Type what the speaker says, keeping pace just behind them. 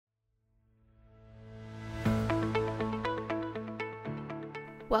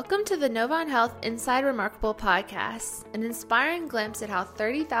Welcome to the Novant Health Inside Remarkable podcast, an inspiring glimpse at how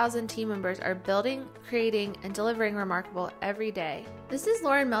 30,000 team members are building, creating, and delivering remarkable every day. This is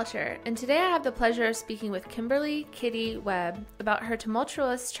Lauren Melcher, and today I have the pleasure of speaking with Kimberly Kitty Webb about her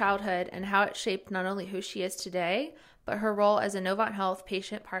tumultuous childhood and how it shaped not only who she is today, but her role as a Novant Health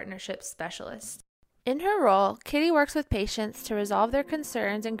patient partnership specialist. In her role, Kitty works with patients to resolve their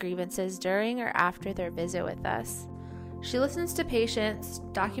concerns and grievances during or after their visit with us. She listens to patients,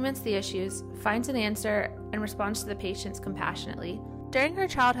 documents the issues, finds an answer, and responds to the patients compassionately. During her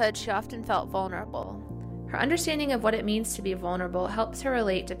childhood, she often felt vulnerable. Her understanding of what it means to be vulnerable helps her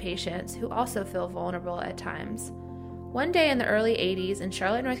relate to patients who also feel vulnerable at times. One day in the early 80s in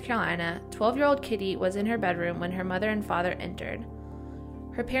Charlotte, North Carolina, 12-year-old Kitty was in her bedroom when her mother and father entered.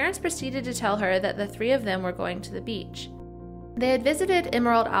 Her parents proceeded to tell her that the three of them were going to the beach. They had visited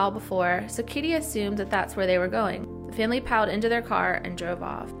Emerald Isle before, so Kitty assumed that that's where they were going. The family piled into their car and drove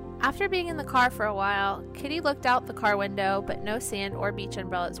off. After being in the car for a while, Kitty looked out the car window, but no sand or beach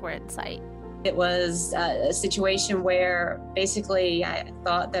umbrellas were in sight. It was a situation where basically I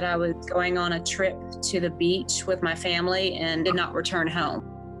thought that I was going on a trip to the beach with my family and did not return home.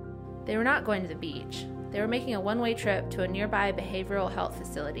 They were not going to the beach. They were making a one-way trip to a nearby behavioral health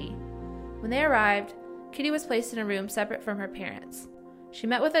facility. When they arrived, Kitty was placed in a room separate from her parents. She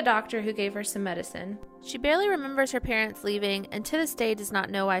met with a doctor who gave her some medicine. She barely remembers her parents leaving and to this day does not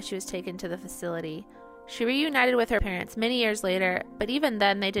know why she was taken to the facility. She reunited with her parents many years later, but even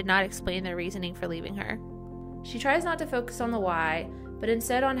then they did not explain their reasoning for leaving her. She tries not to focus on the why, but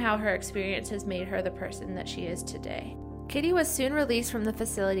instead on how her experience has made her the person that she is today. Kitty was soon released from the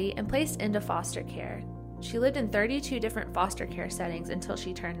facility and placed into foster care. She lived in 32 different foster care settings until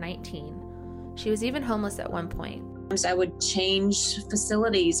she turned 19. She was even homeless at one point. I would change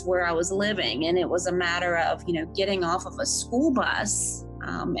facilities where I was living, and it was a matter of, getting off of a school bus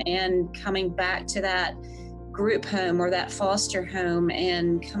and coming back to that group home or that foster home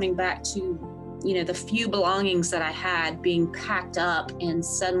and coming back to, the few belongings that I had being packed up, and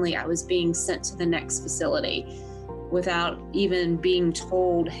suddenly I was being sent to the next facility without even being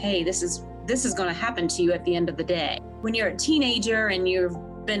told, hey, this is going to happen to you at the end of the day. When you're a teenager and you've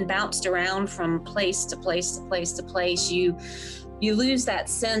been bounced around from place to place to place to place, you lose that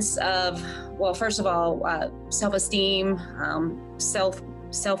sense of, well, first of all, self-esteem,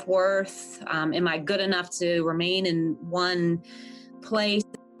 self-worth. Am I good enough to remain in one place?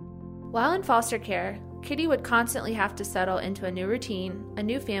 While in foster care, Kitty would constantly have to settle into a new routine, a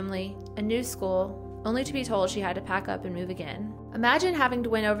new family, a new school, only to be told she had to pack up and move again. Imagine having to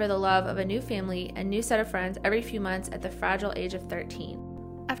win over the love of a new family and new set of friends every few months at the fragile age of 13.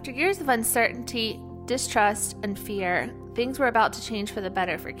 After years of uncertainty, distrust, and fear, things were about to change for the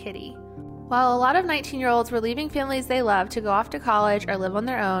better for Kitty. While a lot of 19-year-olds were leaving families they loved to go off to college or live on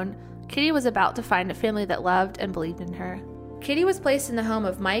their own, Kitty was about to find a family that loved and believed in her. Kitty was placed in the home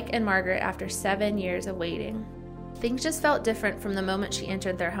of Mike and Margaret after 7 years of waiting. Things just felt different from the moment she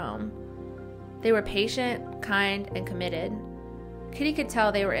entered their home. They were patient, kind, and committed. Kitty could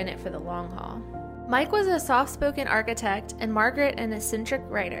tell they were in it for the long haul. Mike was a soft-spoken architect and Margaret an eccentric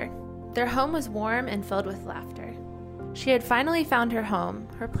writer. Their home was warm and filled with laughter. She had finally found her home,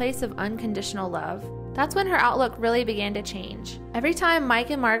 her place of unconditional love. That's when her outlook really began to change. Every time Mike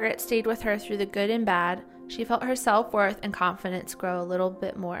and Margaret stayed with her through the good and bad, she felt her self-worth and confidence grow a little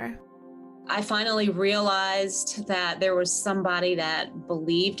bit more. I finally realized that there was somebody that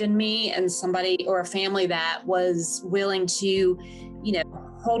believed in me and somebody or a family that was willing to,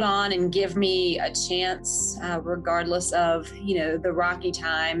 hold on and give me a chance, regardless of, the rocky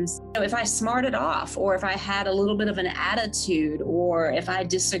times. If I smarted off or if I had a little bit of an attitude or if I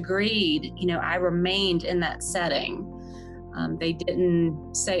disagreed, I remained in that setting. They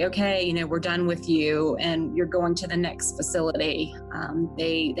didn't say, okay, we're done with you and you're going to the next facility.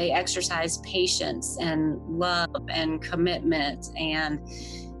 They exercised patience and love and commitment, and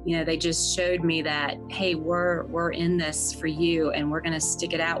they just showed me that, hey, we're in this for you and we're going to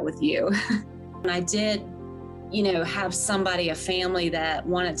stick it out with you. And I did, have somebody, a family that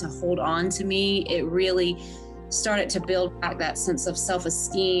wanted to hold on to me. It really started to build back that sense of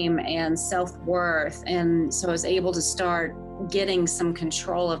self-esteem and self-worth. And so I was able to start getting some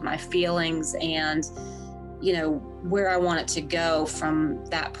control of my feelings and, where I wanted to go from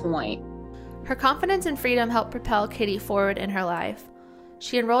that point. Her confidence and freedom helped propel Kitty forward in her life.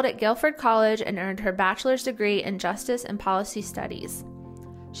 She enrolled at Guilford College and earned her bachelor's degree in Justice and Policy Studies.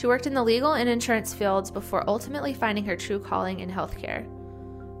 She worked in the legal and insurance fields before ultimately finding her true calling in healthcare.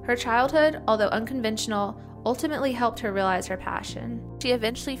 Her childhood, although unconventional, ultimately helped her realize her passion. She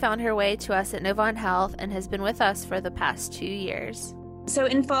eventually found her way to us at Novant Health and has been with us for the past 2 years. So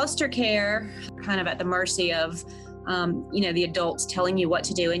in foster care, kind of at the mercy of, the adults telling you what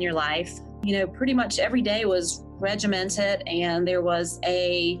to do in your life, pretty much every day was regimented, and there was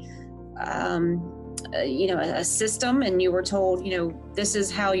a system, and you were told, this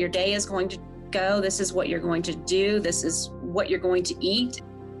is how your day is going to go. This is what you're going to do. This is what you're going to eat.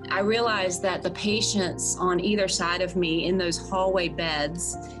 I realized that the patients on either side of me in those hallway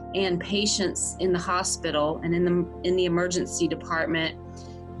beds and patients in the hospital and in the emergency department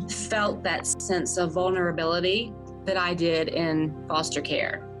felt that sense of vulnerability that I did in foster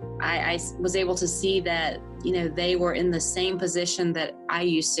care. I was able to see that, they were in the same position that I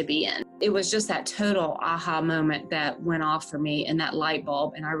used to be in. It was just that total aha moment that went off for me, and that light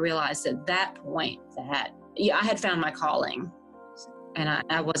bulb. And I realized at that point that I had found my calling, and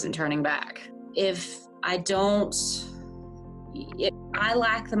I wasn't turning back. If I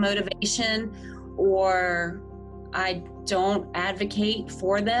lack the motivation, or I don't advocate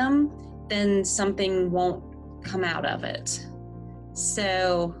for them, then something won't come out of it.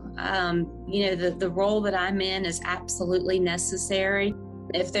 So, the role that I'm in is absolutely necessary.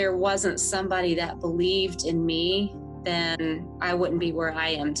 If there wasn't somebody that believed in me, then I wouldn't be where I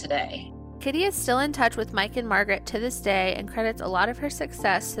am today. Kitty is still in touch with Mike and Margaret to this day and credits a lot of her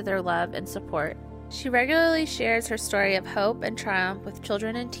success to their love and support. She regularly shares her story of hope and triumph with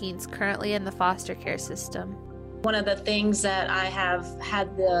children and teens currently in the foster care system. One of the things that I have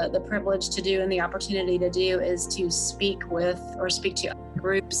had the privilege to do and the opportunity to do is to speak to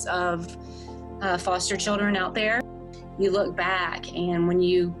groups of foster children out there. You look back, and when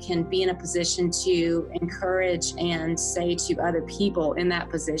you can be in a position to encourage and say to other people in that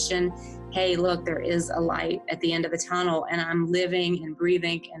position, hey, look, there is a light at the end of the tunnel, and I'm living and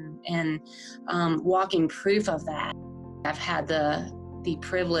breathing and walking proof of that. I've had the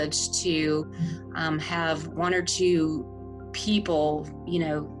privilege to have one or two people,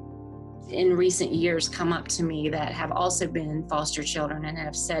 in recent years come up to me that have also been foster children and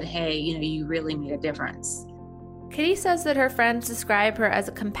have said, hey, you really made a difference. Kitty says that her friends describe her as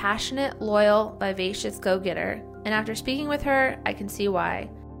a compassionate, loyal, vivacious go-getter, and after speaking with her, I can see why.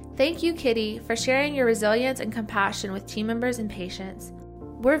 Thank you, Kitty, for sharing your resilience and compassion with team members and patients.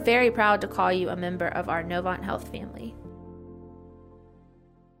 We're very proud to call you a member of our Novant Health family.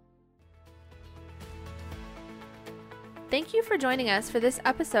 Thank you for joining us for this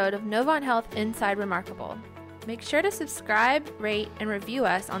episode of Novant Health Inside Remarkable. Make sure to subscribe, rate, and review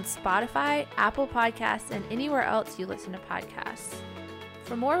us on Spotify, Apple Podcasts, and anywhere else you listen to podcasts.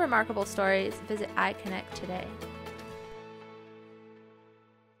 For more remarkable stories, visit iConnect today.